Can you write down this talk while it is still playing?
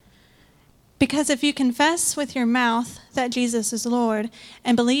Because if you confess with your mouth that Jesus is Lord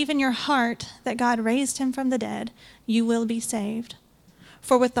and believe in your heart that God raised him from the dead, you will be saved.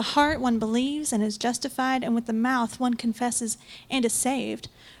 For with the heart one believes and is justified, and with the mouth one confesses and is saved.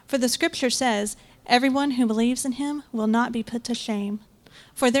 For the scripture says, everyone who believes in him will not be put to shame.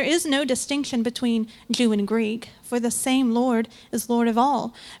 For there is no distinction between Jew and Greek, for the same Lord is Lord of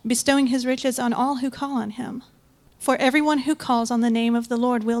all, bestowing his riches on all who call on him. For everyone who calls on the name of the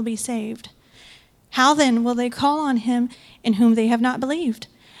Lord will be saved. How then will they call on him in whom they have not believed?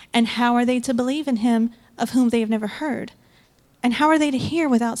 And how are they to believe in him of whom they have never heard? And how are they to hear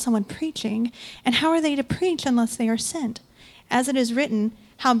without someone preaching? And how are they to preach unless they are sent? As it is written,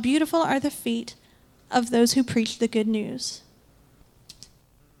 how beautiful are the feet of those who preach the good news.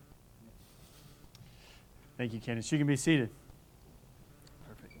 Thank you, Candace. You can be seated.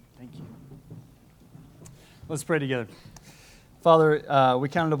 Perfect. Thank you. Let's pray together. Father, we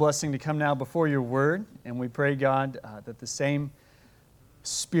count it a blessing to come now before your word, and we pray, God, that the same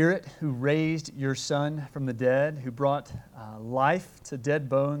Spirit who raised your Son from the dead, who brought life to dead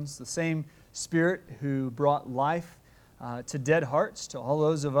bones, the same Spirit who brought life to dead hearts, to all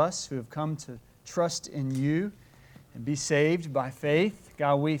those of us who have come to trust in you and be saved by faith.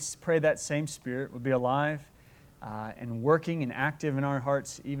 God, we pray that same Spirit would be alive and working and active in our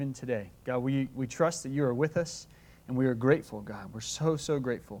hearts even today. God, we trust that you are with us, and we are grateful, God. We're so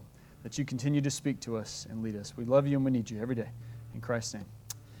grateful that you continue to speak to us and lead us. We love you and we need you every day. In Christ's name,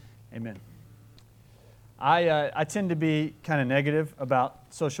 amen. I tend to be kind of negative about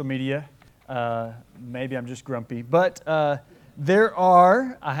social media. Maybe I'm just grumpy. But there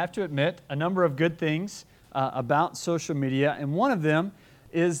are, I have to admit, a number of good things about social media. And one of them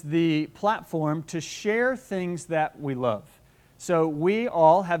is the platform to share things that we love. So we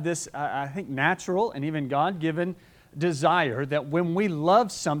all have this, I think, natural and even God-given desire that when we love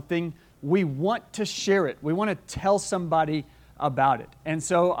something, we want to share it. We want to tell somebody about it. And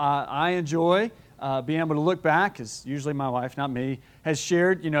so I enjoy being able to look back, as usually my wife, not me, has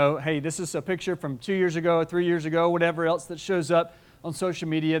shared, hey, this is a picture from 2 years ago, 3 years ago, whatever else that shows up on social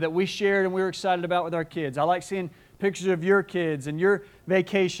media that we shared and we were excited about with our kids. I like seeing pictures of your kids and your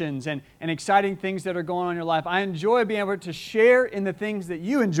vacations and exciting things that are going on in your life. I enjoy being able to share in the things that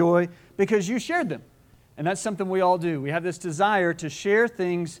you enjoy because you shared them. And that's something we all do. We have this desire to share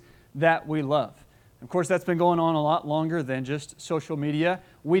things that we love. Of course, that's been going on a lot longer than just social media.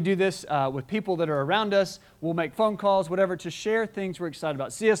 We do this with people that are around us. We'll make phone calls, whatever, to share things we're excited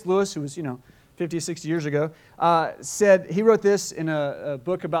about. C.S. Lewis, who was, 50, 60 years ago, said, he wrote this in a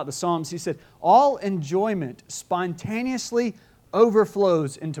book about the Psalms. He said, all enjoyment spontaneously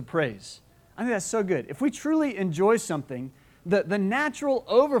overflows into praise. I think that's so good. If we truly enjoy something, the natural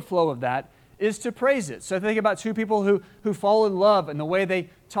overflow of that is to praise it. So think about two people who fall in love and the way they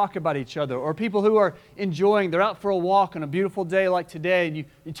talk about each other, or people who are enjoying, they're out for a walk on a beautiful day like today, and you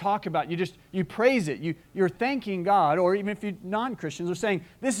talk about, you praise it. You're thanking God, or even if you're non-Christians are saying,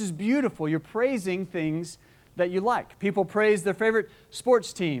 this is beautiful. You're praising things that you like. People praise their favorite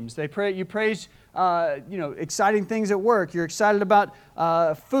sports teams. You praise exciting things at work. You're excited about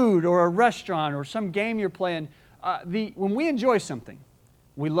food or a restaurant or some game you're playing. When we enjoy something,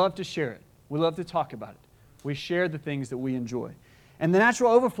 we love to share it. We love to talk about it. We share the things that we enjoy. And the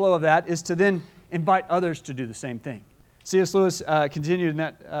natural overflow of that is to then invite others to do the same thing. C.S. Lewis continued in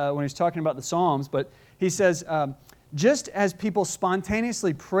that when he's talking about the Psalms, but he says, just as people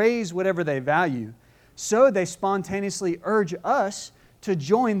spontaneously praise whatever they value, so they spontaneously urge us to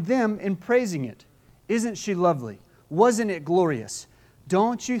join them in praising it. Isn't she lovely? Wasn't it glorious?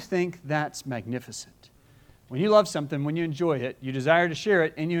 Don't you think that's magnificent? When you love something, when you enjoy it, you desire to share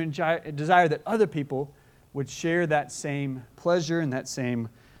it, and you desire that other people would share that same pleasure and that same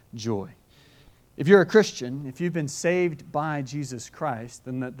joy. If you're a Christian, if you've been saved by Jesus Christ,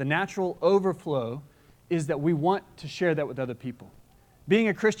 then the natural overflow is that we want to share that with other people. Being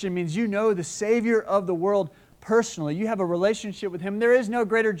a Christian means you know the Savior of the world personally. You have a relationship with Him. There is no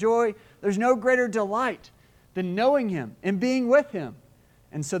greater joy, there's no greater delight than knowing Him and being with Him.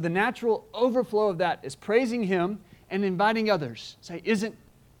 And so the natural overflow of that is praising Him and inviting others. Say,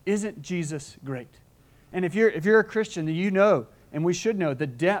 isn't Jesus great? And if you're a Christian, then you know, and we should know, the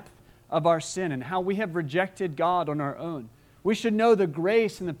depth of our sin and how we have rejected God on our own. We should know the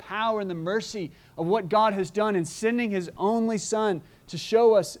grace and the power and the mercy of what God has done in sending His only Son to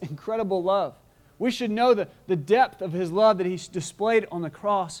show us incredible love. We should know the depth of His love that He displayed on the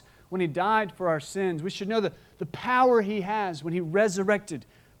cross when He died for our sins. We should know the power He has when He resurrected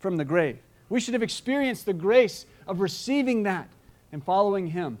from the grave. We should have experienced the grace of receiving that and following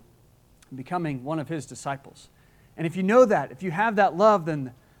Him and becoming one of His disciples. And if you know that, if you have that love,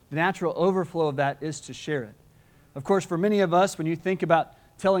 then the natural overflow of that is to share it. Of course, for many of us, when you think about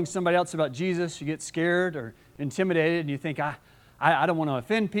telling somebody else about Jesus, you get scared or intimidated, and you think, I don't want to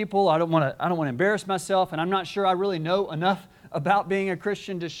offend people, I don't want to embarrass myself, and I'm not sure I really know enough about being a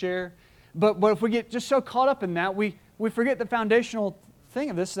Christian to share. But if we get just so caught up in that, we forget the foundational thing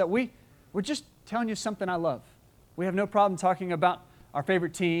of this, that we're just telling you something I love. We have no problem talking about our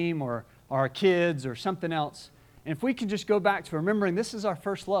favorite team or our kids or something else. And if we can just go back to remembering this is our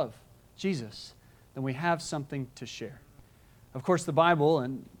first love, Jesus, then we have something to share. Of course, the Bible,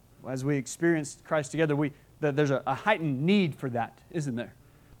 and as we experienced Christ together, there's a heightened need for that, isn't there?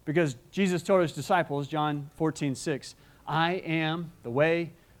 Because Jesus told His disciples, John 14:6, I am the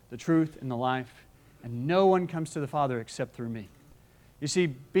way, the truth, and the life, and no one comes to the Father except through me. You see,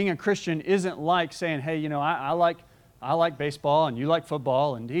 being a Christian isn't like saying, hey, I like baseball and you like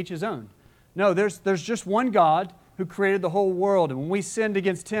football, and to each his own. No, there's just one God who created the whole world, and when we sinned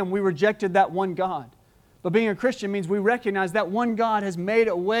against Him, we rejected that one God. But being a Christian means we recognize that one God has made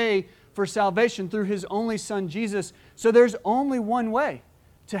a way for salvation through His only Son, Jesus. So there's only one way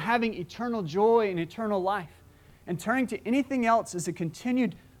to having eternal joy and eternal life. And turning to anything else is a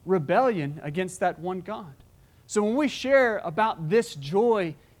continued rebellion against that one God. So when we share about this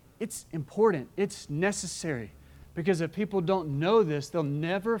joy, it's important, it's necessary. Because if people don't know this, they'll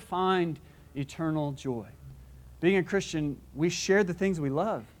never find eternal joy. Being a Christian, we share the things we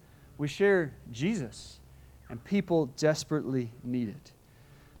love. We share Jesus, and people desperately need it.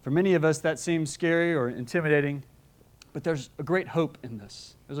 For many of us, that seems scary or intimidating, but there's a great hope in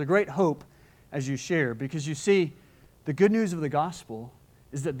this. There's a great hope as you share, because you see, the good news of the gospel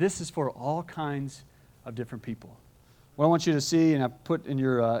is that this is for all kinds of different people. What I want you to see, and I put in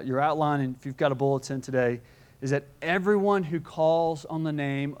your outline, and if you've got a bulletin today, is that everyone who calls on the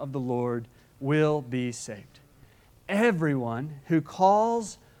name of the Lord will be saved. Everyone who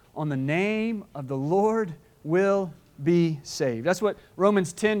calls on the name of the Lord will be saved. That's what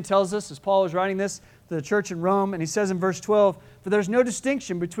Romans 10 tells us as Paul is writing this to the church in Rome. And he says in verse 12, for there's no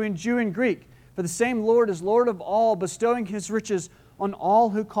distinction between Jew and Greek, for the same Lord is Lord of all, bestowing His riches on all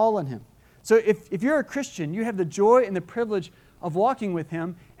who call on Him. So if you're a Christian, you have the joy and the privilege of walking with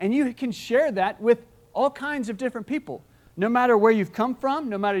Him, and you can share that with all kinds of different people. No matter where you've come from,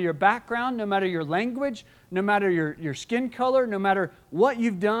 no matter your background, no matter your language, no matter your skin color, no matter what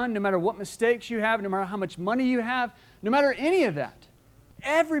you've done, no matter what mistakes you have, no matter how much money you have, no matter any of that,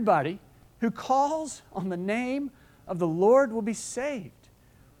 everybody who calls on the name of the Lord will be saved.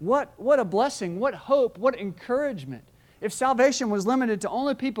 What a blessing, what hope, what encouragement. If salvation was limited to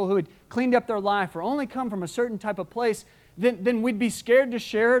only people who had cleaned up their life or only come from a certain type of place, then we'd be scared to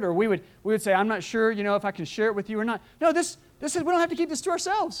share it, or we would say, I'm not sure, if I can share it with you or not. No, this is, we don't have to keep this to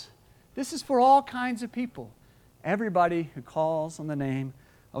ourselves. This is for all kinds of people. Everybody who calls on the name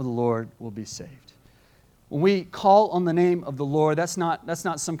of the Lord will be saved. When we call on the name of the Lord, that's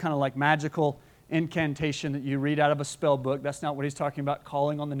not some kind of like magical incantation that you read out of a spell book. That's not what he's talking about,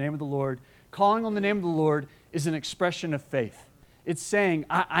 calling on the name of the Lord. Calling on the name of the Lord is an expression of faith. It's saying,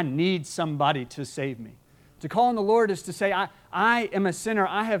 I need somebody to save me. To call on the Lord is to say, I am a sinner,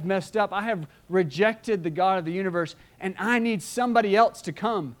 I have messed up, I have rejected the God of the universe, and I need somebody else to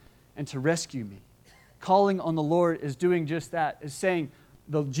come and to rescue me. Calling on the Lord is doing just that, is saying,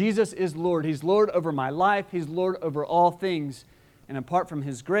 Jesus is Lord. He's Lord over my life, He's Lord over all things, and apart from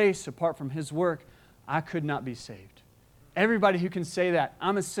His grace, apart from His work, I could not be saved. Everybody who can say that,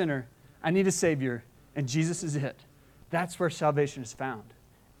 I'm a sinner, I need a Savior, and Jesus is it. That's where salvation is found.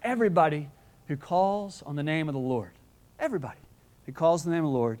 Everybody who calls on the name of the Lord, everybody who calls on the name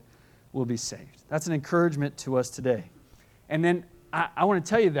of the Lord will be saved. That's an encouragement to us today. And then I want to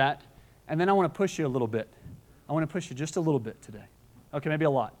tell you that, and then I want to push you a little bit. I want to push you just a little bit today. Okay, maybe a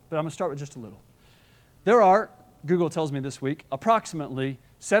lot, but I'm going to start with just a little. There are, Google tells me this week, approximately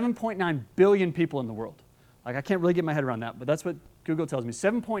 7.9 billion people in the world. Like, I can't really get my head around that, but that's what Google tells me,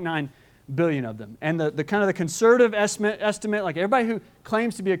 7.9 billion of them. And the kind of the conservative estimate, like everybody who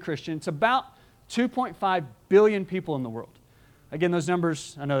claims to be a Christian, it's about 2.5 billion people in the world. Again, those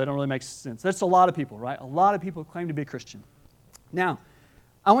numbers, I know they don't really make sense. That's a lot of people, right? A lot of people claim to be a Christian. Now,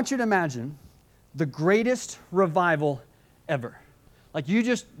 I want you to imagine the greatest revival ever. Like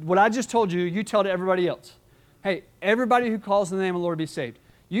what I just told you, you tell to everybody else. Hey, everybody who calls on the name of the Lord be saved.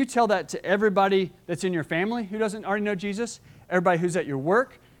 You tell that to everybody that's in your family who doesn't already know Jesus, everybody who's at your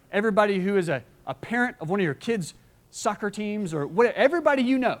work, everybody who is a parent of one of your kids' soccer teams, or whatever, everybody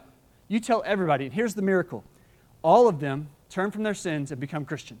you know. You tell everybody, and here's the miracle. All of them turn from their sins and become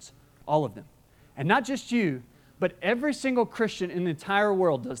Christians. All of them. And not just you, but every single Christian in the entire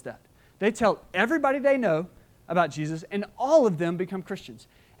world does that. They tell everybody they know about Jesus, and all of them become Christians.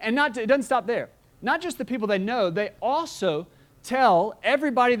 And it doesn't stop there. Not just the people they know, they also tell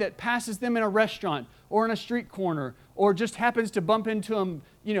everybody that passes them in a restaurant or in a street corner or just happens to bump into them,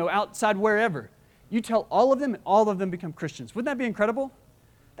 outside wherever. You tell all of them, and all of them become Christians. Wouldn't that be incredible?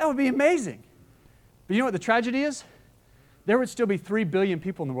 That would be amazing. But you know what the tragedy is? There would still be 3 billion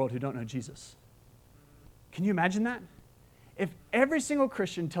people in the world who don't know Jesus. Can you imagine that? If every single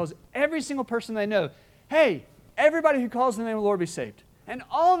Christian tells every single person they know, hey, everybody who calls the name of the Lord be saved, and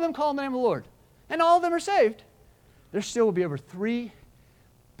all of them call on the name of the Lord, and all of them are saved, there still will be over 3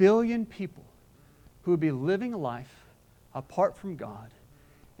 billion people who would be living a life apart from God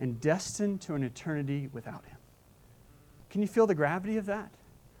and destined to an eternity without Him. Can you feel the gravity of that?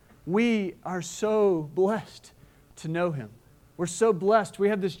 We are so blessed to know Him. We're so blessed. We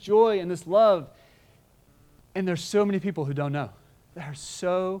have this joy and this love. And there's so many people who don't know. There are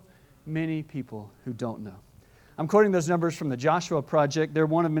so many people who don't know. I'm quoting those numbers from the Joshua Project. They're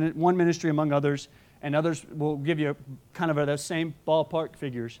one ministry among others, and others will give you kind of those same ballpark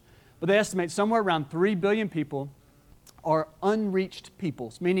figures. But they estimate somewhere around 3 billion people are unreached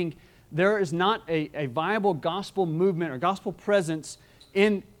peoples, meaning there is not a viable gospel movement or gospel presence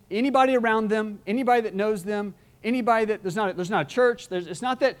in anybody around them, anybody that knows them, anybody that there's not a church. It's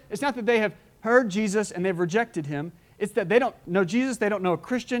not that they have heard Jesus and they've rejected Him. It's that they don't know Jesus, they don't know a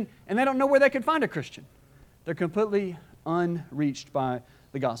Christian, and they don't know where they could find a Christian. They're completely unreached by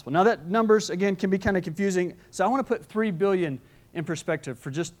the gospel. Now that numbers, again, can be kind of confusing, so I want to put 3 billion in perspective for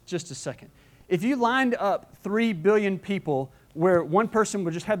just a second. If you lined up 3 billion people where one person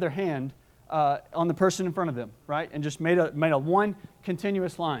would just have their hand on the person in front of them, right, and just made a one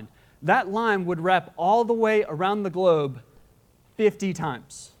continuous line, that line would wrap all the way around the globe 50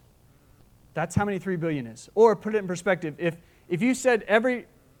 times. That's how many 3 billion is. Or put it in perspective, if you said every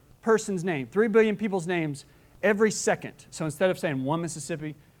person's name, 3 billion people's names, every second, so instead of saying 1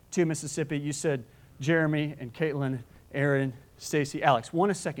 Mississippi, 2 Mississippi, you said Jeremy and Caitlin, Aaron, Stacy, Alex, 1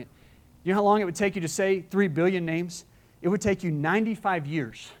 a second. You know how long it would take you to say 3 billion names? It would take you 95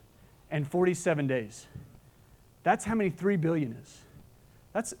 years and 47 days. That's how many 3 billion is.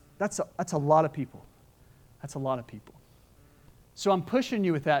 That's a lot of people. That's a lot of people. So I'm pushing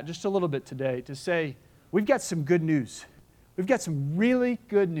you with that just a little bit today to say, we've got some good news. We've got some really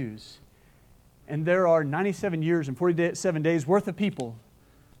good news. And there are 97 years and 47 days worth of people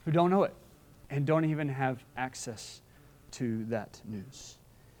who don't know it and don't even have access to that news.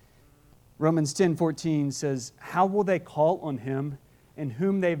 Romans 10:14 says, how will they call on Him in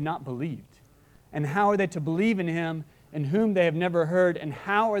whom they have not believed? And how are they to believe in Him in whom they have never heard? And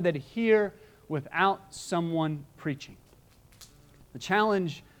how are they to hear without someone preaching? The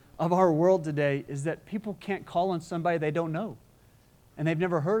challenge of our world today is that people can't call on somebody they don't know and they've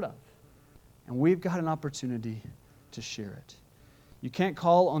never heard of. And we've got an opportunity to share it. You can't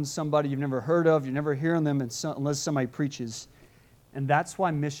call on somebody you've never heard of, you're never hearing them unless somebody preaches. And that's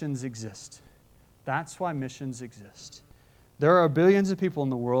why missions exist. That's why missions exist. There are billions of people in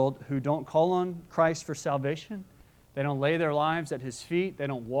the world who don't call on Christ for salvation. They don't lay their lives at His feet. They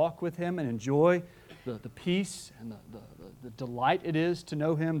don't walk with Him and enjoy the peace and the delight it is to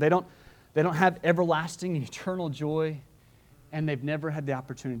know Him. They don't have everlasting and eternal joy, and they've never had the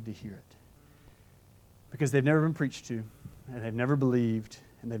opportunity to hear it because they've never been preached to, and they've never believed,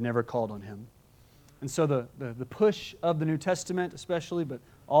 and they've never called on Him. And so the push of the New Testament especially, but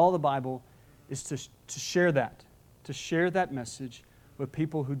all the Bible, is to share that message with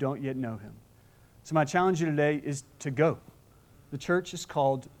people who don't yet know Him. So my challenge to you today is to go. The church is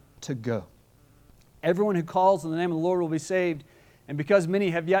called to go. Everyone who calls on the name of the Lord will be saved. And because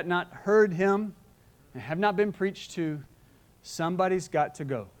many have yet not heard Him and have not been preached to, somebody's got to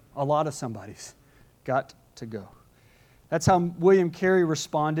go. A lot of somebody's got to go. That's how William Carey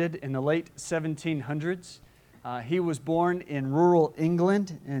responded in the late 1700s. He was born in rural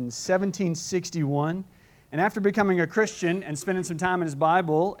England in 1761. And after becoming a Christian and spending some time in his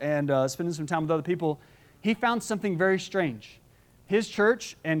Bible and spending some time with other people, he found something very strange. His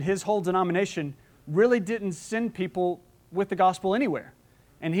church and his whole denomination really didn't send people with the gospel anywhere.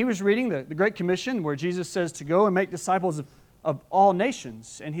 And he was reading the Great Commission where Jesus says to go and make disciples of all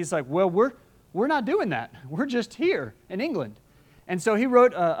nations. And he's like, well, we're not doing that. We're just here in England. And so he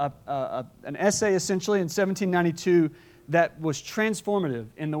wrote an essay essentially in 1792 that was transformative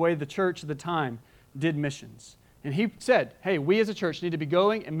in the way the church at the time did missions. And he said, hey, we as a church need to be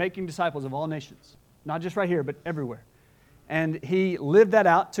going and making disciples of all nations. Not just right here, but everywhere. And he lived that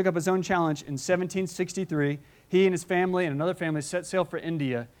out, took up his own challenge in 1763. He and his family and another family set sail for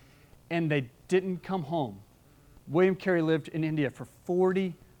India, and they didn't come home. William Carey lived in India for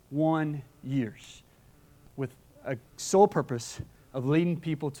 41 years with a sole purpose of leading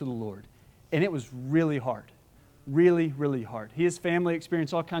people to the Lord. And it was really hard. Really, really hard. His family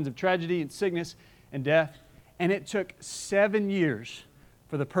experienced all kinds of tragedy and sickness and death. And it took 7 years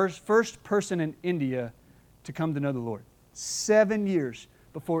for the first person in India to come to know the Lord. 7 years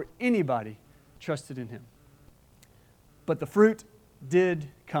before anybody trusted in him. But the fruit did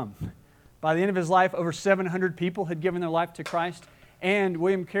come. By the end of his life, over 700 people had given their life to Christ. And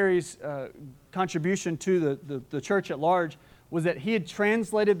William Carey's contribution to the church at large was that he had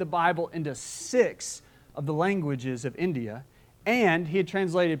translated the Bible into 6 of the languages of India, and he had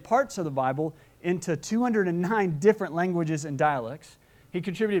translated parts of the Bible into 209 different languages and dialects. He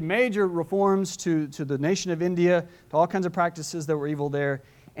contributed major reforms to the nation of India, to all kinds of practices that were evil there,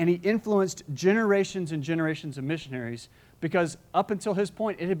 and he influenced generations and generations of missionaries because up until his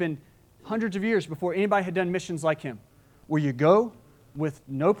point, it had been hundreds of years before anybody had done missions like him, where you go with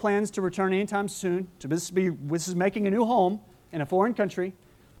no plans to return anytime soon. This is making a new home in a foreign country,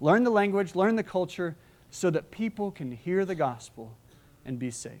 learn the language, learn the culture, so that people can hear the gospel and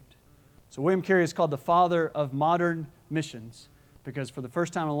be saved. So William Carey is called the father of modern missions because for the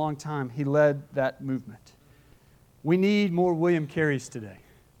first time in a long time, he led that movement. We need more William Careys today.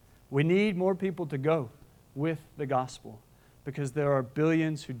 We need more people to go with the gospel because there are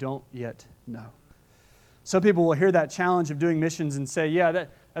billions who don't yet know. Some people will hear that challenge of doing missions and say, yeah,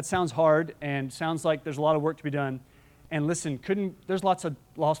 that sounds hard and sounds like there's a lot of work to be done. And listen, there's lots of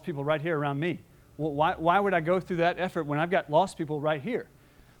lost people right here around me. Well, why would I go through that effort when I've got lost people right here?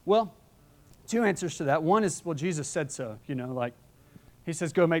 Well, 2 answers to that. One is, well, Jesus said so. He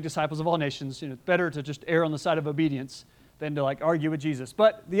says, go make disciples of all nations. It's better to just err on the side of obedience than to argue with Jesus.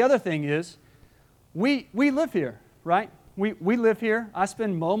 But the other thing is, we live here, right? We live here. I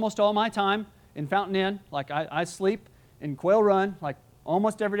spend almost all my time in Fountain Inn. I sleep in Quail Run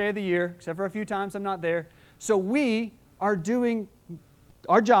almost every day of the year, except for a few times I'm not there. So we are doing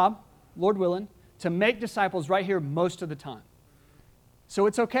our job, Lord willing, to make disciples right here most of the time. So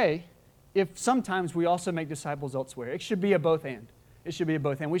it's okay if sometimes we also make disciples elsewhere. It should be a both and. It should be a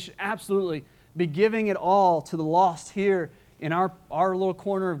both and. We should absolutely be giving it all to the lost here in our little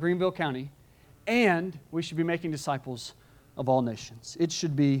corner of Greenville County, and we should be making disciples of all nations. It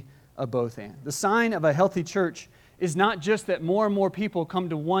should be a both and. The sign of a healthy church is not just that more and more people come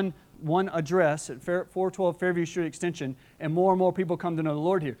to one address at 412 Fairview Street Extension and more people come to know the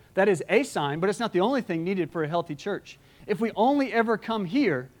Lord here. That is a sign, but it's not the only thing needed for a healthy church. If we only ever come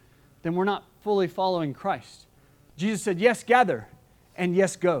here, then we're not fully following Christ. Jesus said, yes, gather, and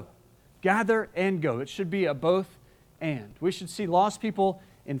yes, go. Gather and go. It should be a both and. We should see lost people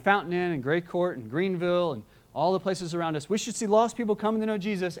in Fountain Inn and Gray Court and Greenville and all the places around us. We should see lost people coming to know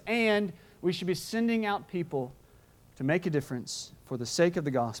Jesus, and we should be sending out people to make a difference for the sake of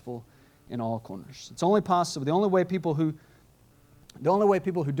the gospel in all corners. It's only possible. The only way people who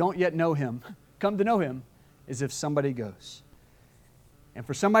don't yet know Him come to know Him is if somebody goes. And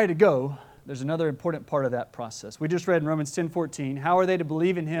for somebody to go, there's another important part of that process. We just read in Romans 10:14, how are they to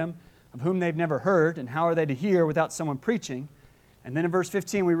believe in Him of whom they've never heard, and how are they to hear without someone preaching? And then in verse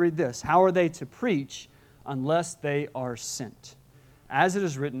 15 we read this, how are they to preach unless they are sent? As it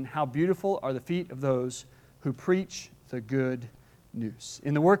is written, how beautiful are the feet of those who preach the good news.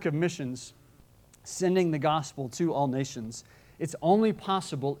 In the work of missions, sending the gospel to all nations, it's only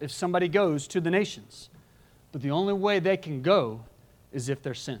possible if somebody goes to the nations. But the only way they can go is if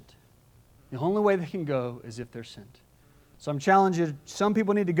they're sent. The only way they can go is if they're sent. So I'm challenging you, some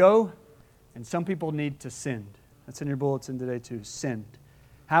people need to go, and some people need to send. That's in your bulletin today too, send.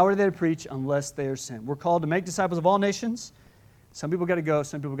 How are they to preach unless they are sent? We're called to make disciples of all nations. Some people got to go,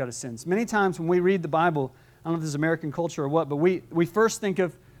 some people got to send. Many times when we read the Bible, I don't know if this is American culture or what, but we first think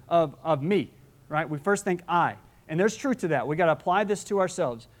of me, right? We first think I. And there's truth to that. We got to apply this to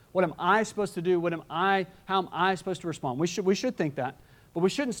ourselves. What am I supposed to do? How am I supposed to respond? We should think that. But we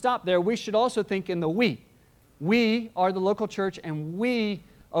shouldn't stop there. We should also think in the we. We are the local church, and we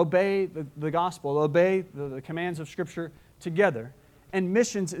obey the gospel, obey the commands of Scripture together. And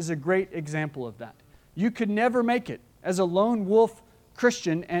missions is a great example of that. You could never make it as a lone wolf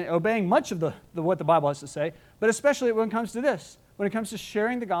Christian and obeying much of what the Bible has to say, but especially when it comes to this, when it comes to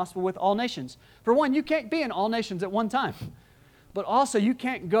sharing the gospel with all nations. For one, you can't be in all nations at one time. But also, you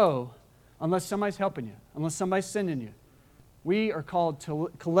can't go unless somebody's helping you, unless somebody's sending you. We are called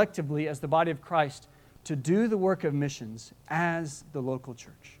to collectively, as the body of Christ, to do the work of missions as the local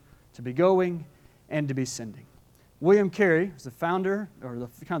church, to be going and to be sending. William Carey is the founder, or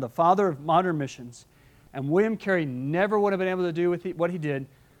the father of modern missions, and William Carey never would have been able to do what he did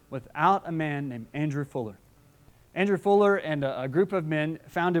without a man named Andrew Fuller. Andrew Fuller and a group of men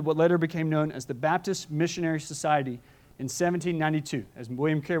founded what later became known as the Baptist Missionary Society in 1792 as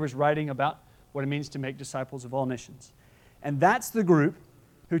William Carey was writing about what it means to make disciples of all nations. And that's the group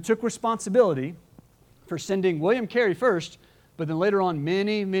who took responsibility for sending William Carey first, but then later on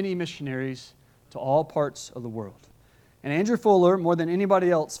many, many missionaries to all parts of the world. And Andrew Fuller, more than anybody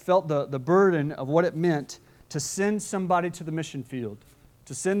else, felt the burden of what it meant to send somebody to the mission field,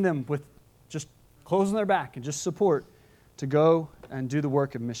 to send them with just clothes on their back and just support to go and do the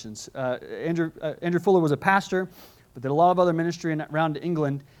work of missions. Andrew Fuller was a pastor, but did a lot of other ministry around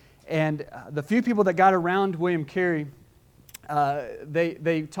England. And the few people that got around William Carey,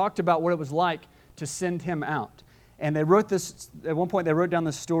 they talked about what it was like to send him out. And they wrote this, at one point they wrote down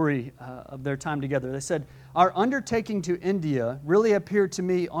this story of their time together. They said, "Our undertaking to India really appeared to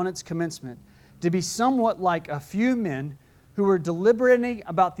me on its commencement to be somewhat like a few men who were deliberating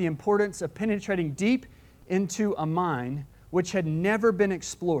about the importance of penetrating deep into a mine which had never been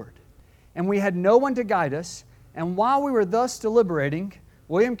explored. And we had no one to guide us, and while we were thus deliberating,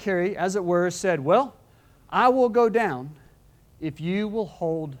 William Carey, as it were, said, 'Well, I will go down if you will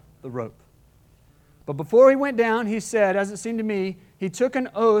hold the rope.' But before he went down, he said, as it seemed to me, he took an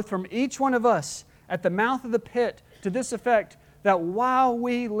oath from each one of us at the mouth of the pit to this effect, that while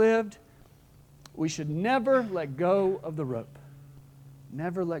we lived, we should never let go of the rope."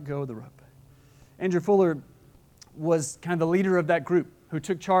 Never let go of the rope. Andrew Fuller was kind of the leader of that group who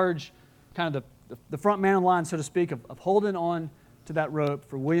took charge, kind of the front man in line, so to speak, of holding on to that rope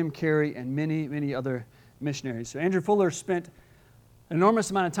for William Carey and many, many other missionaries. So Andrew Fuller spent an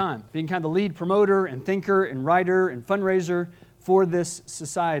enormous amount of time being kind of the lead promoter and thinker and writer and fundraiser for this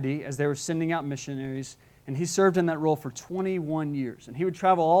society as they were sending out missionaries. And he served in that role for 21 years. And he would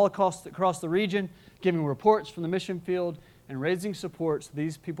travel all across the region, giving reports from the mission field and raising support so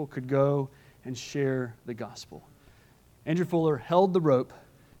these people could go and share the gospel. Andrew Fuller held the rope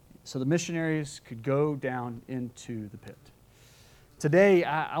so the missionaries could go down into the pit. Today,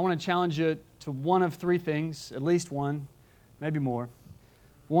 I want to challenge you to one of three things, at least one, maybe more.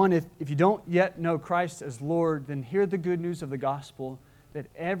 One, if you don't yet know Christ as Lord, then hear the good news of the gospel that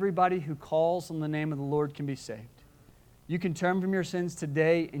everybody who calls on the name of the Lord can be saved. You can turn from your sins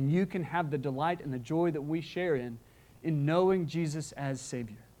today, and you can have the delight and the joy that we share in knowing Jesus as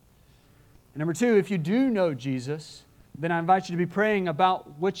Savior. And number two, if you do know Jesus, then I invite you to be praying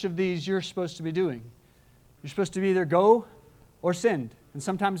about which of these you're supposed to be doing. You're supposed to be either go or send, and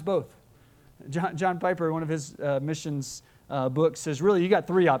sometimes both. John Piper, one of his missions books, says, really, you got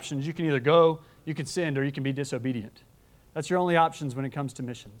three options. You can either go, you can send, or you can be disobedient. That's your only options when it comes to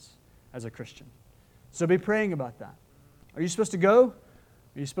missions as a Christian. So be praying about that. Are you supposed to go?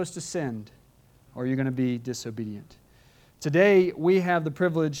 Are you supposed to send? Or are you going to be disobedient? Today, we have the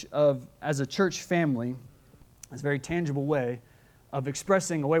privilege of, as a church family, as a very tangible way of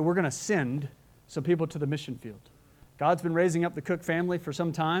expressing a way we're going to send some people to the mission field. God's been raising up the Cook family for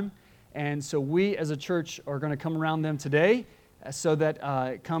some time, and so we as a church are going to come around them today so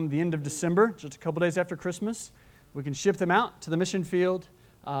that come the end of December, just a couple days after Christmas, we can ship them out to the mission field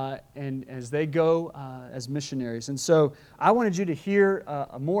and as they go as missionaries. And so I wanted you to hear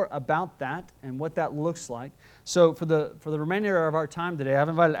more about that and what that looks like. So for the remainder of our time today, I've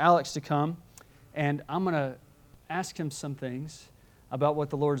invited Alex to come, and I'm going to ask him some things about what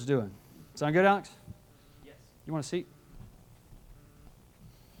the Lord's doing. Sound good, Alex? Yes. You want a seat?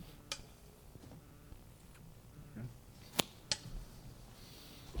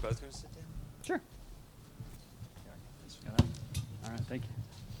 We're both going to sit down? Sure. All right, thank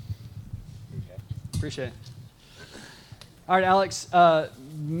you. Okay. Appreciate it. All right, Alex,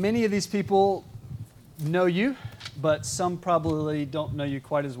 many of these people know you, but some probably don't know you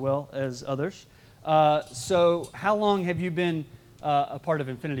quite as well as others. So how long have you been a part of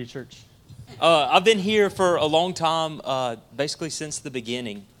Infinity Church? I've been here for a long time, basically since the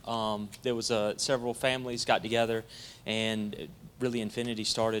beginning. There was several families got together, and really Infinity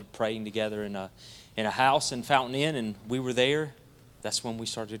started praying together in a house in Fountain Inn, and we were there. That's when we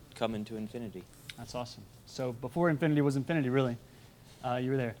started coming to Infinity. That's awesome. So before Infinity was Infinity, really,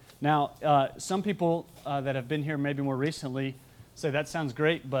 you were there. Now, some people that have been here maybe more recently say that sounds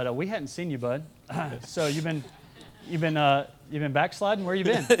great, but we hadn't seen you, bud. So you've been backsliding. Where you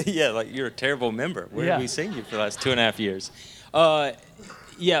been? Yeah, like you're a terrible member. Where have we seen you for the last 2.5 years?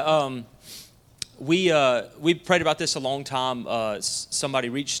 We prayed about this a long time. Somebody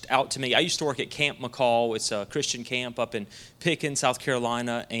reached out to me. I used to work at Camp McCall. It's a Christian camp up in Pickens, South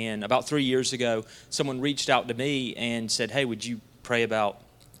Carolina. And about 3 years ago, someone reached out to me and said, "Hey, would you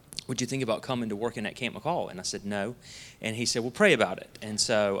think about coming to working at Camp McCall?" And I said, "No." And he said, "Well, pray about it." And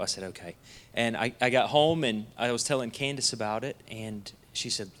so I said, "Okay." And I got home and I was telling Candace about it, and she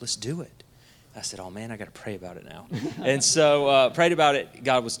said, "Let's do it." I said, oh, man, I got to pray about it now. And so prayed about it.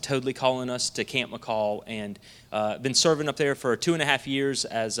 God was totally calling us to Camp McCall, and been serving up there for 2.5 years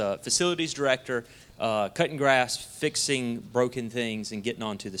as a facilities director, cutting grass, fixing broken things, and getting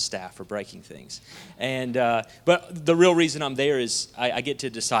onto the staff for breaking things. And but the real reason I'm there is I get to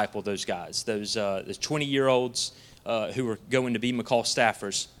disciple those guys, those 20-year-olds who are going to be McCall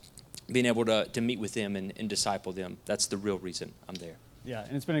staffers, being able to meet with them and disciple them. That's the real reason I'm there. Yeah,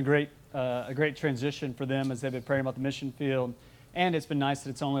 and it's been a great transition for them as they've been praying about the mission field. And it's been nice that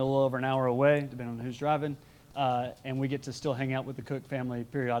it's only a little over an hour away, depending on who's driving. And we get to still hang out with the Cook family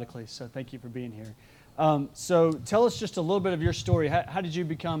periodically. So thank you for being here. So tell us just a little bit of your story. How did you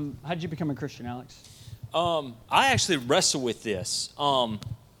become a Christian, Alex? I actually wrestle with this,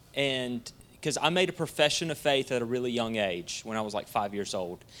 and because I made a profession of faith at a really young age when I was like 5 years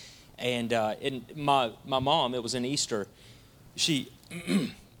old, and my mom, it was in Easter, she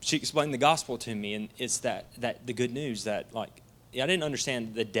explained the gospel to me, and it's that the good news that, like, I didn't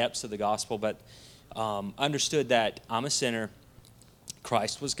understand the depths of the gospel, but I understood that I'm a sinner,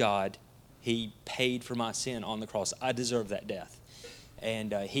 Christ was God, He paid for my sin on the cross, I deserve that death,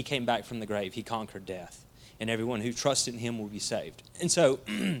 and He came back from the grave, He conquered death, and everyone who trusted in Him will be saved. And so,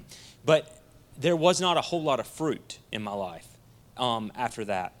 but there was not a whole lot of fruit in my life after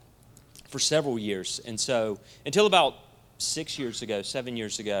that for several years, and so until about 7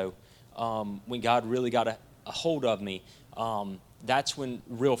 years ago, when God really got a hold of me, that's when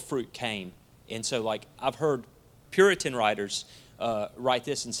real fruit came. And so, like, I've heard Puritan writers write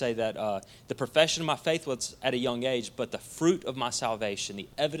this and say that the profession of my faith was at a young age, but the fruit of my salvation, the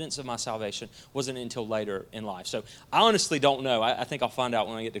evidence of my salvation, wasn't until later in life. So I honestly don't know. I think I'll find out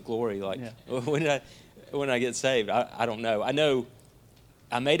when I get to glory. Like, when I get saved, I don't know. I know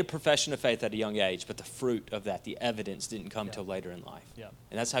I made a profession of faith at a young age, but the fruit of that, the evidence, didn't come till later in life. Yeah.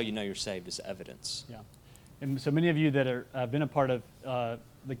 And that's how you know you're saved, is evidence. Yeah. And so many of you that have been a part of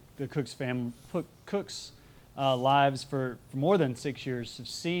the Cook's family, Cook's lives for more than 6 years have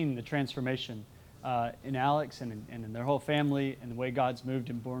seen the transformation in Alex and in their whole family, and the way God's moved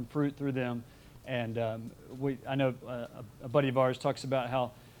and borne fruit through them. And I know a buddy of ours talks about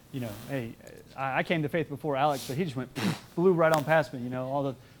how, hey, I came to faith before Alex, but he just flew right on past me, all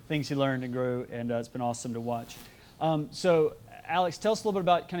the things he learned and grew, and it's been awesome to watch. So, Alex, tell us a little bit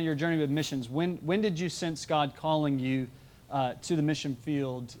about kind of your journey with missions. When did you sense God calling you to the mission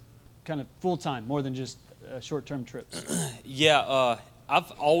field kind of full-time, more than just short-term trips? Yeah,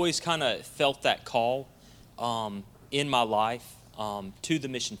 I've always kind of felt that call in my life to the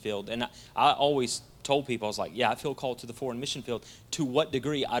mission field, and I always told people, I was like, I feel called to the foreign mission field. To what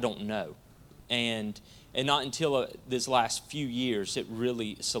degree, I don't know. And not until this last few years, it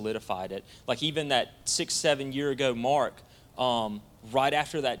really solidified it. Like even that 6-7 year ago mark, right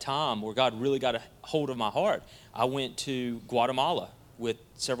after that time where God really got a hold of my heart, I went to Guatemala with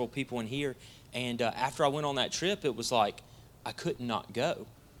several people in here. And after I went on that trip, it was like I could not go.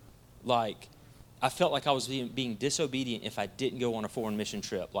 Like, I felt like I was being disobedient if I didn't go on a foreign mission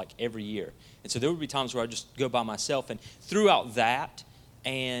trip, like every year. And so there would be times where I'd just go by myself. And throughout that,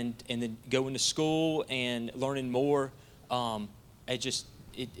 and then going to school and learning more, God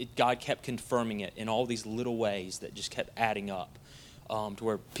kept confirming it in all these little ways that just kept adding up, to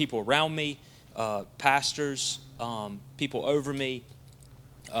where people around me, pastors, people over me,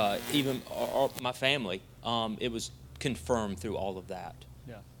 even my family, it was confirmed through all of that.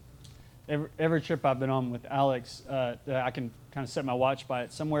 Every trip I've been on with Alex, I can kind of set my watch by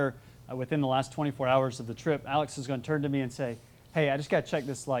it. Somewhere within the last 24 hours of the trip, Alex is going to turn to me and say, hey, I just got to check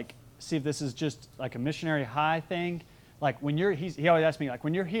this, see if this is just like a missionary high thing. Like when he always asks me, like,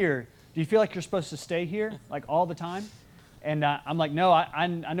 when you're here, do you feel like you're supposed to stay here, like all the time? And I'm like, no, I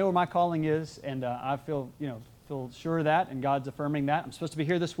know where my calling is, and I feel sure of that, and God's affirming that. I'm supposed to be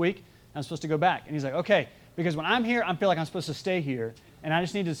here this week, and I'm supposed to go back. And he's like, okay, because when I'm here, I feel like I'm supposed to stay here. And I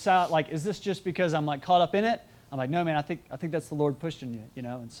just need to decide, like, is this just because I'm like caught up in it? I'm like, no, man, I think that's the Lord pushing you,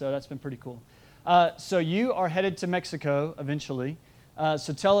 And so that's been pretty cool. So you are headed to Mexico eventually.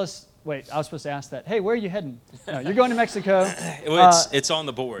 So tell us. Wait, I was supposed to ask that. Hey, where are you heading? No, you're going to Mexico. It's on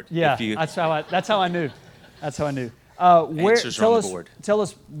the board. Yeah, that's how I knew. Answers on the board. Tell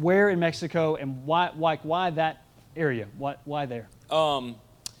us where in Mexico and why that area? Why there?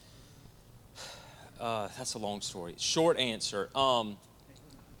 That's a long story. Short answer.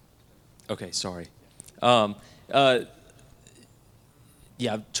 Okay, sorry. Try not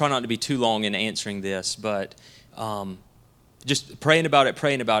to be too long in answering this, but just praying about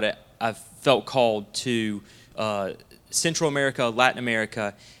it, I've felt called to Central America, Latin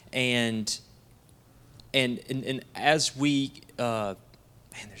America, and as we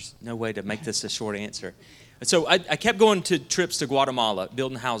man, there's no way to make this a short answer. So I kept going to trips to Guatemala,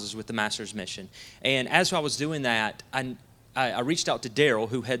 building houses with the Master's Mission. And as I was doing that, I reached out to Daryl,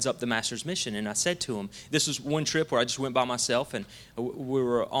 who heads up the Master's Mission, and I said to him, this was one trip where I just went by myself, and we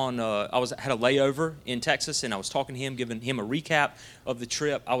were on, had a layover in Texas, and I was talking to him, giving him a recap of the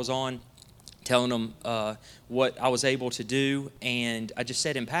trip I was on, telling him what I was able to do, and I just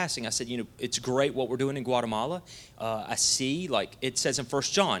said in passing, I said, it's great what we're doing in Guatemala. I see, like it says in 1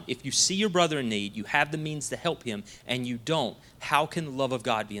 John, if you see your brother in need, you have the means to help him, and you don't, how can the love of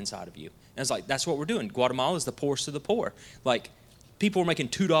God be inside of you? And I was like, that's what we're doing. Guatemala is the poorest of the poor. Like, people are making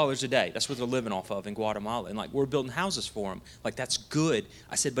 $2 a day. That's what they're living off of in Guatemala. And, like, we're building houses for them. Like, that's good.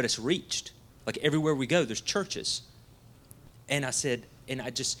 I said, but it's reached. Like, everywhere we go, there's churches. And I said,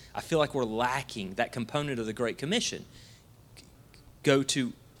 I feel like we're lacking that component of the Great Commission. Go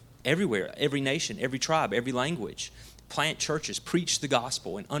to everywhere, every nation, every tribe, every language. Plant churches, preach the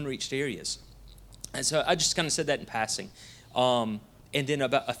gospel in unreached areas. And so I just kind of said that in passing. And then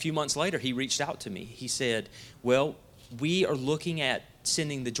about a few months later, he reached out to me. He said, well, we are looking at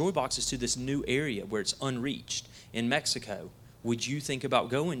sending the Joy Boxes to this new area where it's unreached in Mexico. Would you think about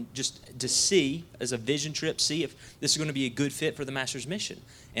going just to see, as a vision trip, see if this is going to be a good fit for the Master's Mission?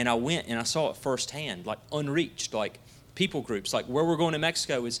 And I went and I saw it firsthand, like unreached, like people groups. Like where we're going to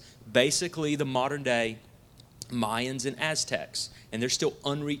Mexico is basically the modern day Mayans and Aztecs. And there's still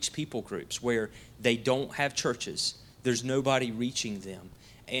unreached people groups where they don't have churches. There's nobody reaching them.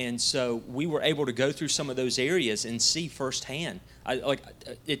 And so we were able to go through some of those areas and see firsthand.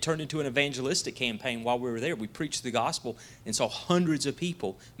 It turned into an evangelistic campaign while we were there. We preached the gospel and saw hundreds of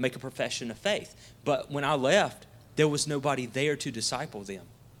people make a profession of faith. But when I left, there was nobody there to disciple them.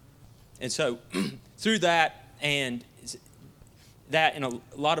 And so through that and a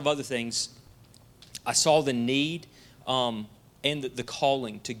lot of other things, I saw the need and the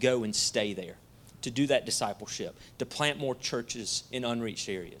calling to go and stay there, to do that discipleship, to plant more churches in unreached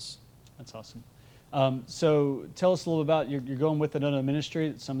areas. That's awesome. So tell us a little about, you're going with another ministry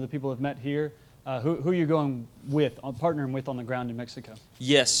that some of the people have met here. Who are you going with, partnering with on the ground in Mexico?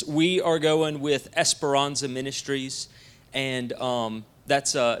 Yes, we are going with Esperanza Ministries, and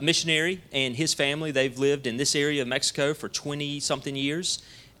that's a missionary and his family. They've lived in this area of Mexico for 20-something years,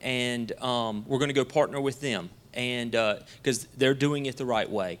 and we're going to go partner with them. And because they're doing it the right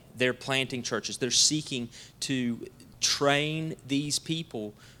way. They're planting churches. They're seeking to train these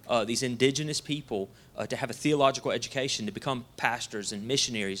people, these indigenous people, to have a theological education, to become pastors and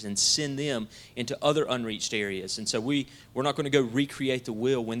missionaries and send them into other unreached areas. And so we're not going to go recreate the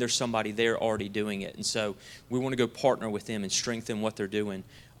wheel when there's somebody there already doing it. And so we want to go partner with them and strengthen what they're doing.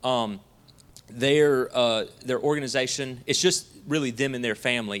 Their organization, it's just really them and their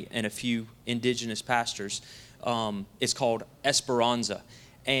family and a few indigenous pastors. It's called Esperanza.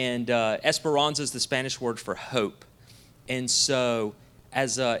 And Esperanza is the Spanish word for hope. And so,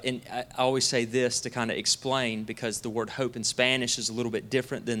 and I always say this to kind of explain, because the word hope in Spanish is a little bit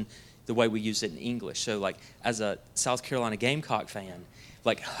different than the way we use it in English. So, like, as a South Carolina Gamecock fan,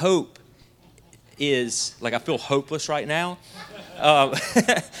 like, hope is, like, I feel hopeless right now.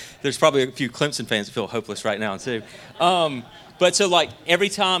 There's probably a few Clemson fans that feel hopeless right now, too. But so, like, every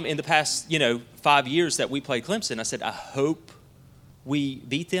time in the past, 5 years that we played Clemson, I said, I hope we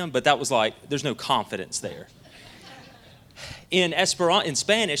beat them. But that was like, there's no confidence there. In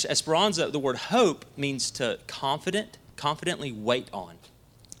Spanish, Esperanza, the word hope means to confidently wait on.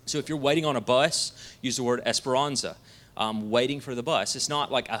 So if you're waiting on a bus, use the word Esperanza. Waiting for the bus. It's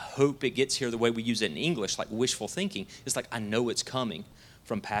not like I hope it gets here the way we use it in English, like wishful thinking. It's like I know it's coming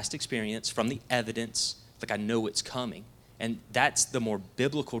from past experience, from the evidence. Like I know it's coming. And that's the more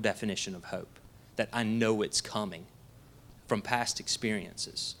biblical definition of hope, that I know it's coming from past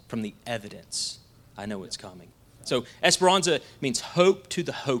experiences, from the evidence. I know it's coming. So Esperanza means hope to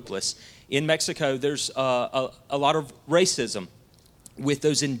the hopeless. In Mexico, there's a lot of racism with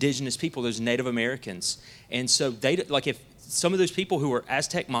those indigenous people, those Native Americans. And so if some of those people who are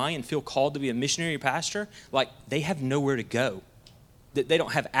Aztec Mayan feel called to be a missionary pastor, like they have nowhere to go. They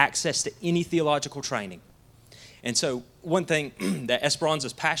don't have access to any theological training. And so one thing that Esperanza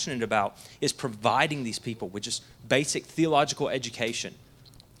is passionate about is providing these people with just basic theological education.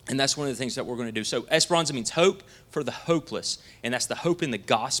 And that's one of the things that we're going to do. So Esperanza means hope for the hopeless, and that's the hope in the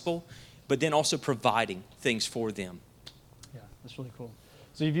gospel, but then also providing things for them. Yeah, that's really cool.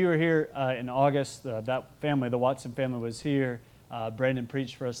 So if you were here in August, that family, the Watson family, was here. Brandon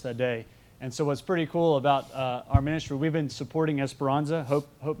preached for us that day. And so what's pretty cool about our ministry, we've been supporting Esperanza,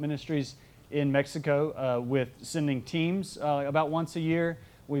 Hope Ministries in Mexico, with sending teams about once a year.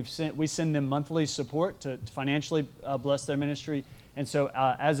 We send them monthly support to financially bless their ministry. And so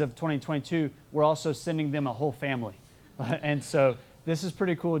as of 2022, we're also sending them a whole family. And so this is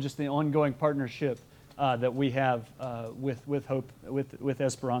pretty cool, just the ongoing partnership that we have with Hope, with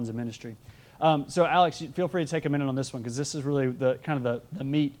Esperanza Ministry. So Alex, feel free to take a minute on this one, because this is really the kind of the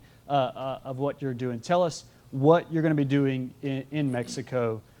meat of what you're doing. Tell us what you're going to be doing in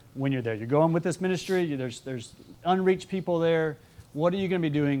Mexico when you're there. You're going with this ministry. There's unreached people there. What are you going to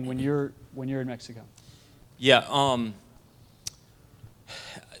be doing when you're in Mexico? Yeah.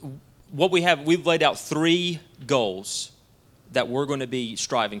 We've laid out 3 goals that we're going to be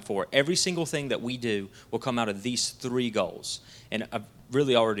striving for. Every single thing that we do will come out of these 3 goals. And I've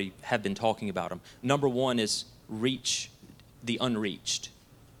really already have been talking about them. Number 1 is reach the unreached.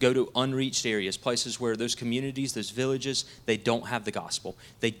 Go to unreached areas, places where those communities, those villages, they don't have the gospel.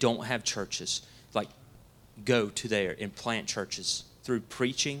 They don't have churches. Like, go to there and plant churches through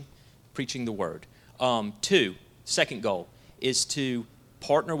preaching the word. 2, second goal, is to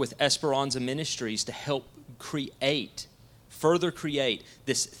partner with Esperanza Ministries to help further create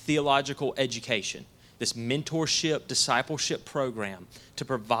this theological education, this mentorship, discipleship program to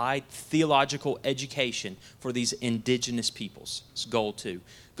provide theological education for these indigenous peoples. It's goal 2.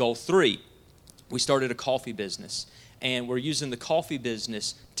 Goal 3, we started a coffee business, and we're using the coffee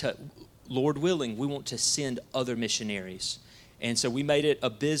business to, Lord willing, we want to send other missionaries. And so we made it a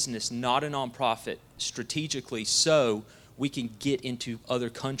business, not a nonprofit, strategically, so we can get into other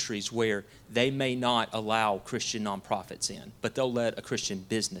countries where they may not allow Christian nonprofits in, but they'll let a Christian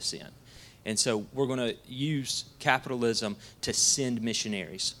business in. And so we're going to use capitalism to send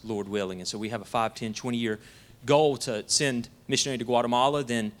missionaries, Lord willing. And so we have a 5, 10, 20-year goal to send missionary to Guatemala,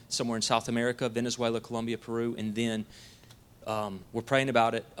 then somewhere in South America, Venezuela, Colombia, Peru, and then we're praying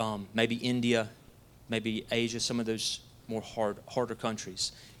about it, maybe India, maybe Asia, some of those more harder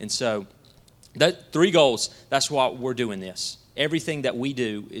countries. And so that 3 goals, that's why we're doing this. Everything that we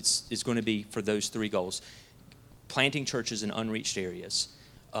do is going to be for those 3 goals. Planting churches in unreached areas,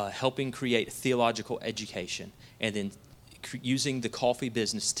 helping create theological education, and then using the coffee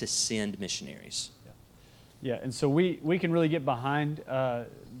business to send missionaries. Yeah, and so we can really get behind the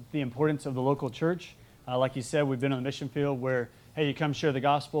importance of the local church. Like you said, we've been on the mission field where, hey, you come share the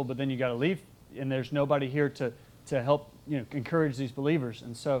gospel, but then you got to leave, and there's nobody here to help encourage these believers.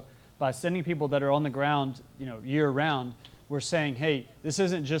 And so by sending people that are on the ground, year round, we're saying, hey, this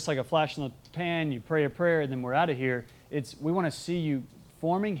isn't just like a flash in the pan. You pray a prayer and then we're out of here. We want to see you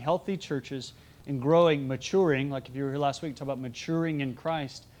forming healthy churches and growing, maturing. Like if you were here last week, talk about maturing in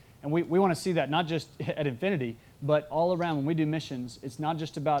Christ. And we want to see that not just at Infinity, but all around. When we do missions, it's not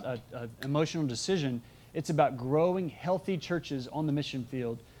just about an emotional decision. It's about growing healthy churches on the mission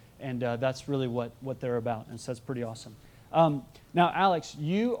field. And that's really what they're about. And so that's pretty awesome. Now, Alex,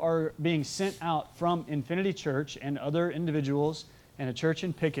 you are being sent out from Infinity Church and other individuals and a church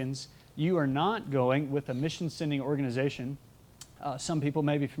in Pickens. You are not going with a mission-sending organization. Some people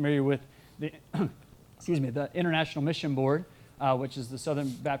may be familiar with the International Mission Board, which is the Southern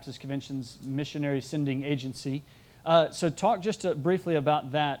Baptist Convention's missionary sending agency. So talk just briefly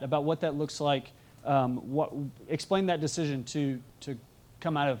about that, about what that looks like. Explain that decision to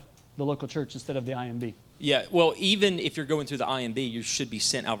come out of the local church instead of the IMB. Yeah, well, even if you're going through the IMB, you should be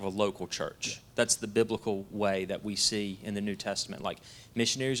sent out of a local church. Yeah. That's the biblical way that we see in the New Testament. Like,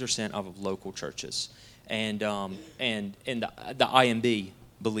 missionaries are sent out of local churches. And the IMB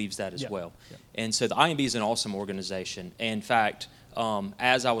believes that as well. Yeah. And so the IMB is an awesome organization. In fact,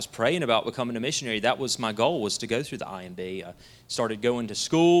 as I was praying about becoming a missionary, that was my goal, was to go through the IMB. I started going to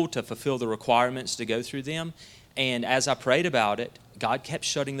school to fulfill the requirements to go through them. And as I prayed about it, God kept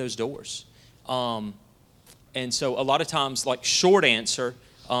shutting those doors. And so a lot of times, like, short answer,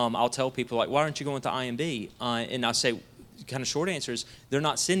 I'll tell people, like, why aren't you going with the IMB? And I say, kind of short answer is, they're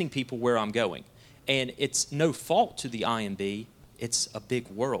not sending people where I'm going. And it's no fault to the IMB. It's a big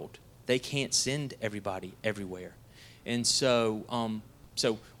world. They can't send everybody everywhere. And so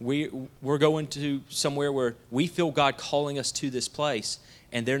we're going to somewhere where we feel God calling us to this place,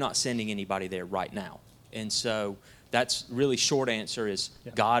 and they're not sending anybody there right now. And so that's really short answer is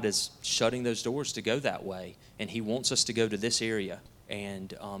God is shutting those doors to go that way, and He wants us to go to this area,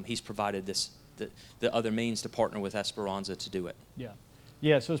 and He's provided the other means to partner with Esperanza to do it.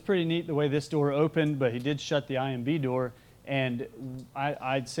 Yeah. So it's pretty neat the way this door opened, but He did shut the IMB door, and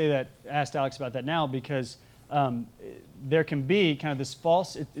I'd say that, asked Alex about that now, because there can be kind of this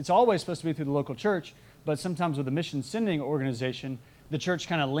false, it's always supposed to be through the local church, but sometimes with a mission sending organization, the church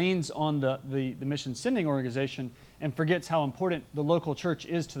kind of leans on the mission sending organization and forgets how important the local church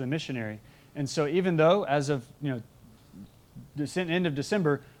is to the missionary. And so even though as of end of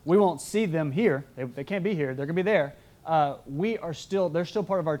December, we won't see them here, they can't be here, they're going to be there, they're still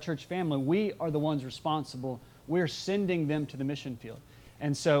part of our church family. We are the ones responsible. We're sending them to the mission field.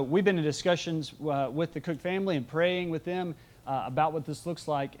 And so we've been in discussions with the Cook family and praying with them about what this looks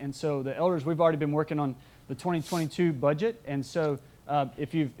like. And so the elders, we've already been working on the 2022 budget. And so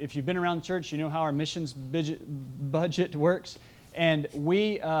if you've been around the church, you know how our missions budget works. And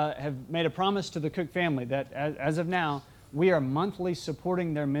we have made a promise to the Cook family that as of now, we are monthly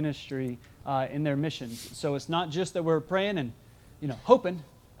supporting their ministry in their missions. So it's not just that we're praying and hoping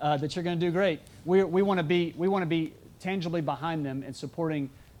that you're going to do great. We want to be tangibly behind them and supporting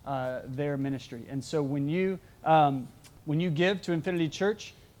their ministry. And so when you give to Infinity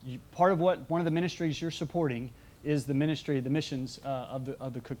Church, one of the ministries you're supporting is the ministry, the missions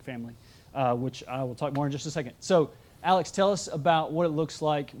of the Cook family, which I will talk more in just a second. So, Alex, tell us about what it looks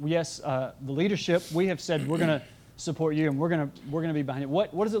like. Yes, the leadership, we have said we're going to support you and we're going to be behind it.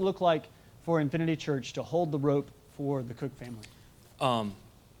 What does it look like for Infinity Church to hold the rope for the Cook family?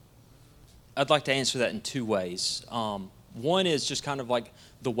 I'd like to answer that in two ways. One is just kind of like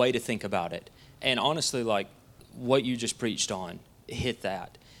the way to think about it. And honestly, like what you just preached on, hit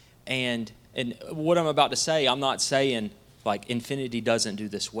that. And what I'm about to say, I'm not saying like Infinity doesn't do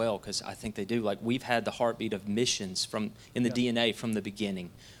this well, because I think they do. Like we've had the heartbeat of missions in the DNA from the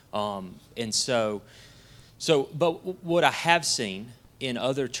beginning. And so, but what I have seen in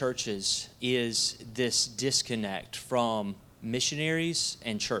other churches is this disconnect from missionaries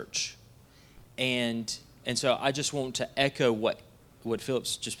and church. And so I just want to echo what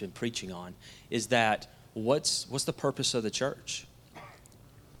Philip's just been preaching on, is that what's the purpose of the church?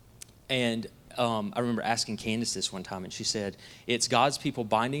 And I remember asking Candace this one time, and she said, it's God's people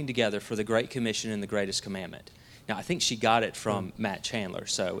binding together for the Great Commission and the greatest commandment. Now, I think she got it from Matt Chandler,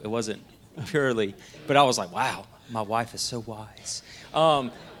 so it wasn't purely, but I was like, wow, my wife is so wise.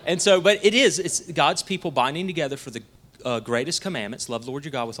 And so, but it's God's people binding together for the greatest commandments: love the Lord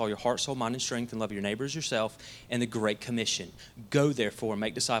your God with all your heart, soul, mind, and strength, and love your neighbor as yourself, and the Great Commission. Go therefore and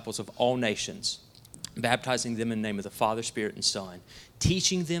make disciples of all nations, baptizing them in the name of the Father, Spirit, and Son,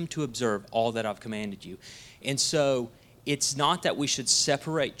 teaching them to observe all that I've commanded you. And so it's not that we should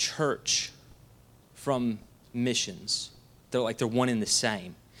separate church from missions. They're one and the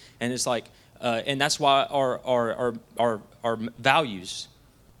same. And it's like, and that's why our values: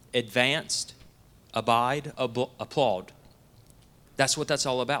 advanced, abide, applaud. That's what that's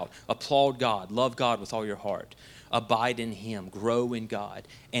all about. Applaud God, love God with all your heart, abide in Him, grow in God,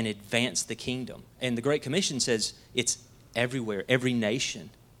 and advance the kingdom. And the Great Commission says it's everywhere, every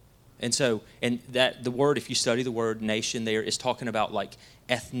nation. And so, and that the word, if you study the word nation there, is talking about like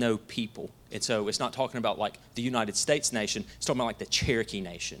ethno people. And so it's not talking about like the United States nation. It's talking about like the Cherokee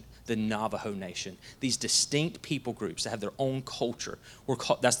nation, the Navajo nation, these distinct people groups that have their own culture.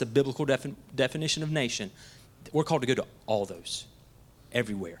 That's the biblical definition of nation. We're called to go to all those,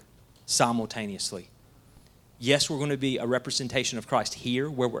 everywhere, simultaneously. Yes, we're going to be a representation of Christ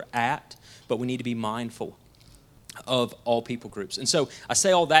here where we're at, but we need to be mindful of all people groups. And so I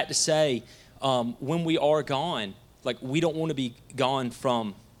say all that to say, when we are gone, like we don't want to be gone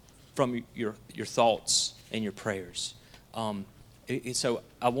from your thoughts and your prayers. So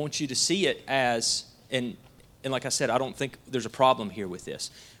I want you to see it as, and like I said, I don't think there's a problem here with this,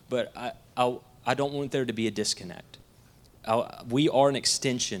 but I don't want there to be a disconnect. We are an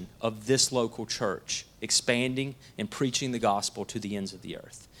extension of this local church, expanding and preaching the gospel to the ends of the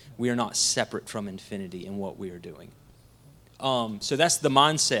earth. We are not separate from Infinity in what we are doing. So that's the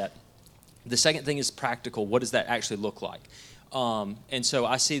mindset. The second thing is practical. What does that actually look like? And so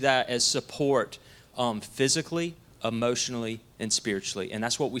I see that as support physically, emotionally, and spiritually. And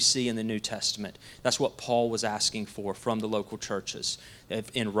that's what we see in the New Testament. That's what Paul was asking for from the local churches.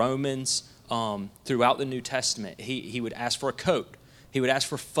 In Romans, throughout the New Testament, he would ask for a coat. He would ask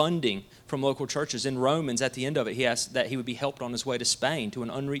for funding from local churches. In Romans, at the end of it, he asked that he would be helped on his way to Spain, to an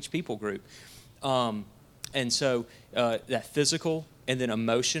unreached people group. And so that physical and then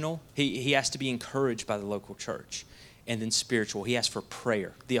emotional, he asked to be encouraged by the local church. And then spiritual, he asked for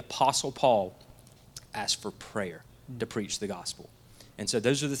prayer. The Apostle Paul asked for prayer to preach the gospel. And so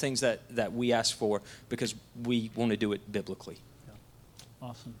those are the things that we ask for because we want to do it biblically. Yeah.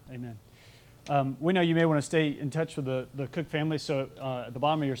 Awesome. Amen. We know you may want to stay in touch with the Cook family, so at the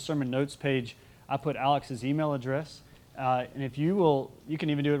bottom of your sermon notes page, I put Alex's email address. And if you will, you can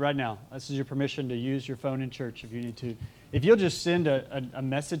even do it right now. This is your permission to use your phone in church if you need to. If you'll just send a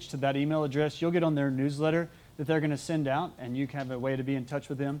message to that email address, you'll get on their newsletter that they're going to send out, and you can have a way to be in touch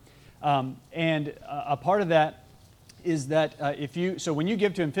with them. And a part of that is that so when you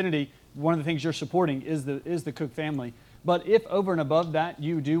give to Infinity, one of the things you're supporting is the Cook family. But if over and above that,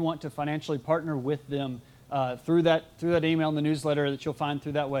 you do want to financially partner with them through that email and the newsletter that you'll find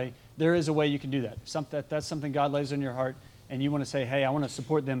through that way, there is a way you can do that. If that's something God lays on your heart, and you want to say, hey, I want to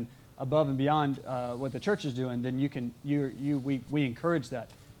support them above and beyond what the church is doing, then we encourage that,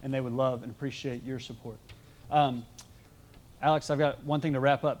 and they would love and appreciate your support. Alex, I've got one thing to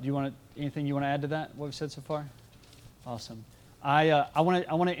wrap up. Anything you want to add to that, what we've said so far? Awesome. I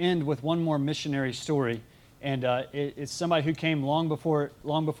want to end with one more missionary story, and it's somebody who came long before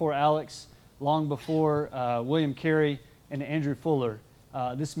Alex, long before William Carey and Andrew Fuller.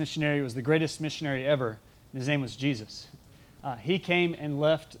 This missionary was the greatest missionary ever. His name was Jesus. He came and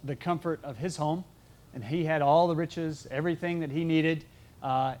left the comfort of his home, and he had all the riches, everything that he needed,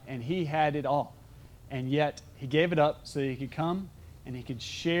 and he had it all. And yet he gave it up so that he could come and he could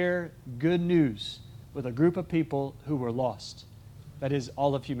share good news with a group of people who were lost. That is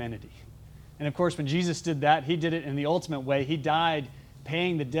all of humanity. And of course, when Jesus did that, he did it in the ultimate way. He died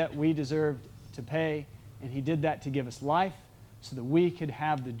paying the debt we deserved to pay, and he did that to give us life so that we could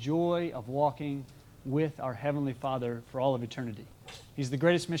have the joy of walking with our Heavenly Father for all of eternity. He's the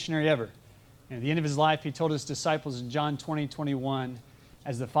greatest missionary ever. And at the end of his life, he told his disciples in John 20:21,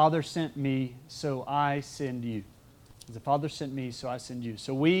 as the Father sent me, so I send you. As the Father sent me, so I send you.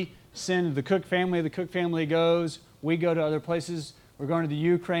 So we send the Cook family. The Cook family goes. We go to other places. We're going to the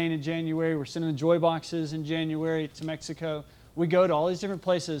Ukraine in January. We're sending the joy boxes in January to Mexico. We go to all these different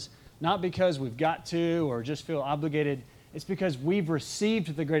places, not because we've got to or just feel obligated. It's because we've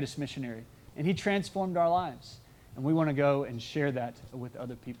received the greatest missionary, and he transformed our lives. And we want to go and share that with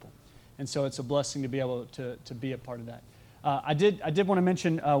other people. And so it's a blessing to be able to be a part of that. I did want to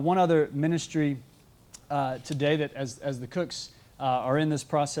mention one other ministry today that as the Cooks are in this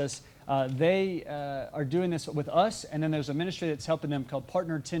process, they are doing this with us, and then there's a ministry that's helping them called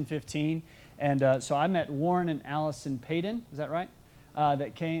Partner 1015. And so I met Warren and Allison Payton, is that right?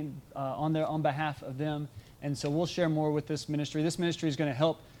 That came on behalf of them. And so we'll share more with this ministry. This ministry is going to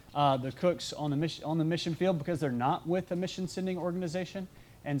help the Cooks on the mission field because they're not with a mission sending organization.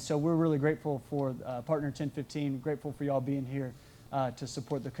 And so we're really grateful for Partner 1015, grateful for y'all being here to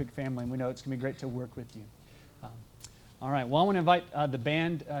support the Cook family. And we know it's going to be great to work with you. All right, well, I want to invite the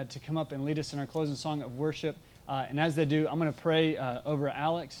band to come up and lead us in our closing song of worship. And as they do, I'm going to pray over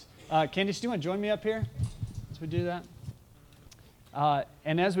Alex. Candice, do you want to join me up here as we do that?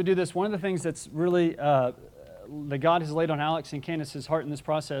 And as we do this, one of the things that's really that God has laid on Alex and Candice's heart in this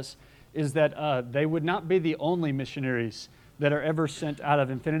process is that they would not be the only missionaries that are ever sent out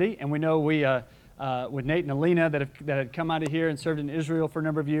of Infinity. And we know with Nate and Alina that had come out of here and served in Israel for a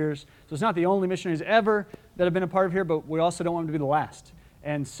number of years. So it's not the only missionaries ever that have been a part of here, but we also don't want them to be the last.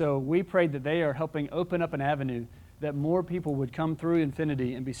 And so we prayed that they are helping open up an avenue that more people would come through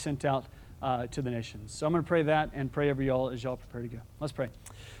Infinity and be sent out to the nations. So I'm going to pray that and pray over y'all as y'all prepare to go. Let's pray.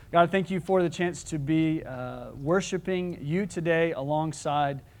 God, thank you for the chance to be worshiping you today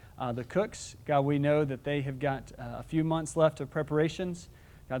alongside the Cooks. God, we know that they have got a few months left of preparations.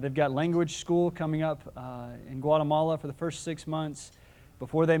 God, they've got language school coming up in Guatemala for the first 6 months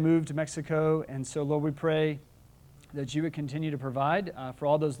before they move to Mexico. And so, Lord, we pray that you would continue to provide for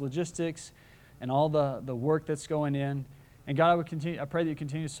all those logistics and all the work that's going in. And God, I pray that you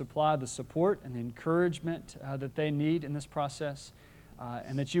continue to supply the support and the encouragement that they need in this process,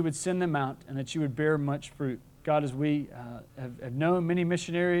 and that you would send them out and that you would bear much fruit. God, as we have known many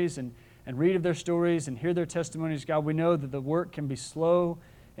missionaries and read of their stories and hear their testimonies, God, we know that the work can be slow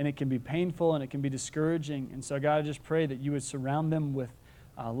and it can be painful and it can be discouraging. And so, God, I just pray that you would surround them with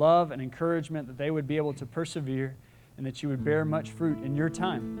love and encouragement, that they would be able to persevere and that you would bear much fruit in your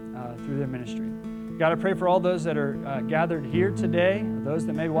time through their ministry. God, I pray for all those that are gathered here today, those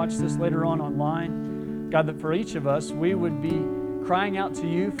that may watch this later on online. God, that for each of us, we would be crying out to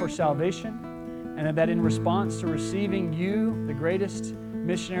you for salvation, and that in response to receiving you, the greatest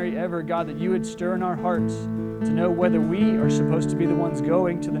missionary ever, God, that you would stir in our hearts to know whether we are supposed to be the ones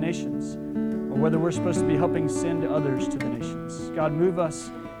going to the nations or whether we're supposed to be helping send others to the nations. God, move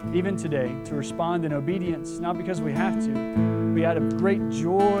us even today to respond in obedience, not because we have to, but out of great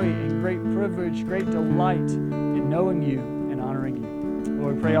joy and great privilege, great delight in knowing you and honoring you.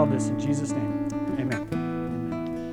 Lord, we pray all this in Jesus' name. Amen.